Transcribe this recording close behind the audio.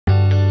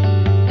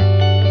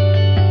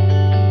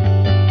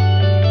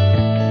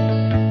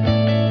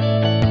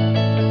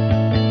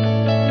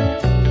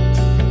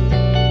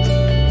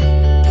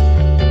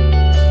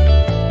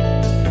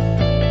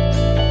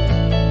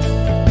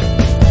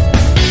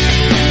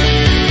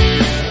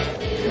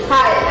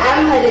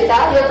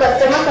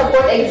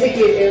support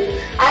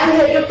executive. I am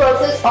here to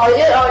process all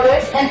your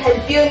orders and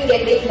help you in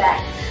getting that.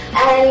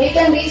 And you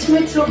can reach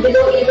me through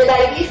below email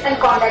IDs and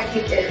contact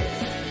details.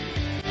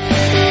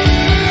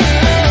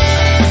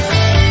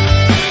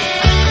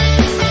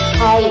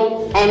 Hi,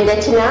 I am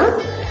Rachana.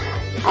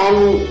 I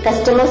am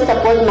customer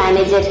support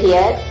manager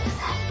here.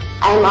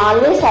 I am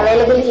always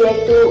available here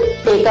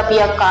to take up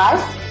your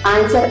calls,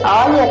 answer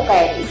all your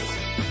queries.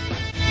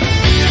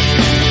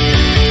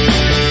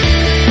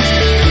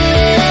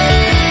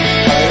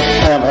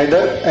 I am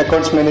Haider,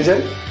 accounts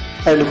manager.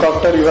 I look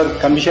after your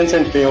commissions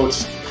and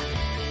payouts.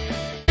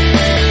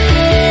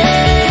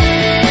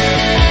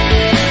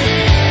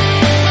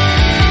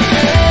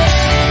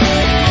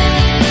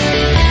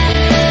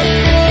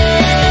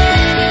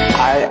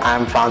 I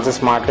am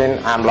Francis Martin.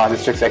 I am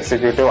logistics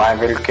executive. I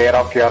will care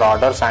of your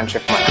orders and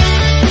shipment.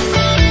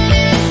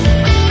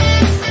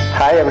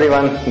 Hi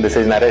everyone, this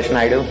is Naresh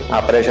Naidu,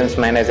 operations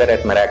manager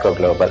at Miraco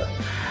Global.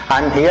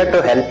 I am here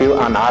to help you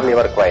on all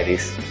your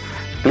queries.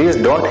 Please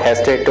don't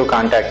hesitate to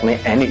contact me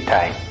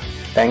anytime.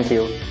 Thank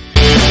you.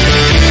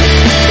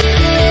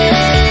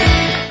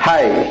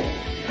 Hi,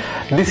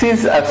 this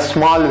is a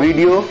small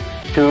video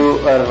to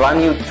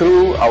run you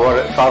through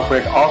our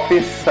corporate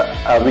office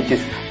which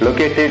is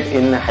located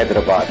in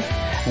Hyderabad.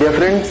 Dear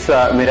friends,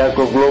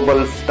 Miraco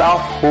Global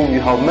staff whom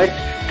you have met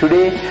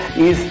today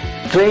is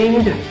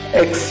trained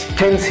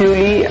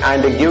extensively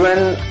and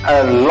given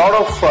a lot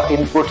of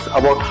inputs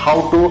about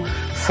how to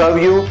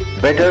serve you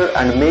better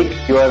and make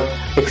your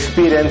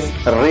experience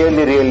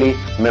really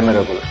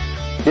memorable.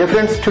 Dear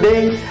friends,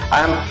 today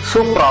I am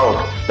so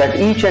proud that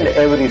each and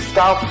every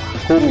staff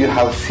whom you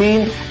have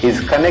seen is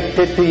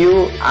connected to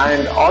you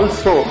and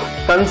also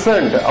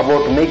concerned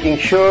about making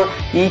sure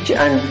each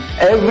and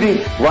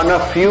every one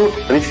of you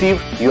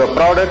receive your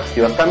products,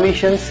 your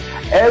commissions,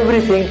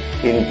 everything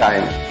in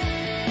time.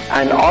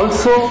 And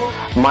also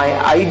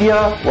my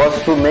idea was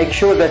to make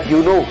sure that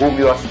you know whom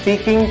you are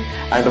speaking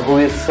and who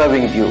is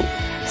serving you.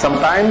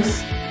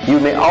 Sometimes you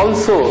may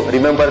also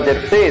remember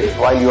their face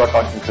while you are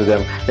talking to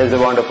them. That's a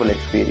wonderful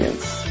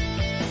experience.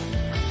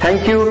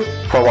 Thank you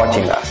for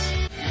watching us.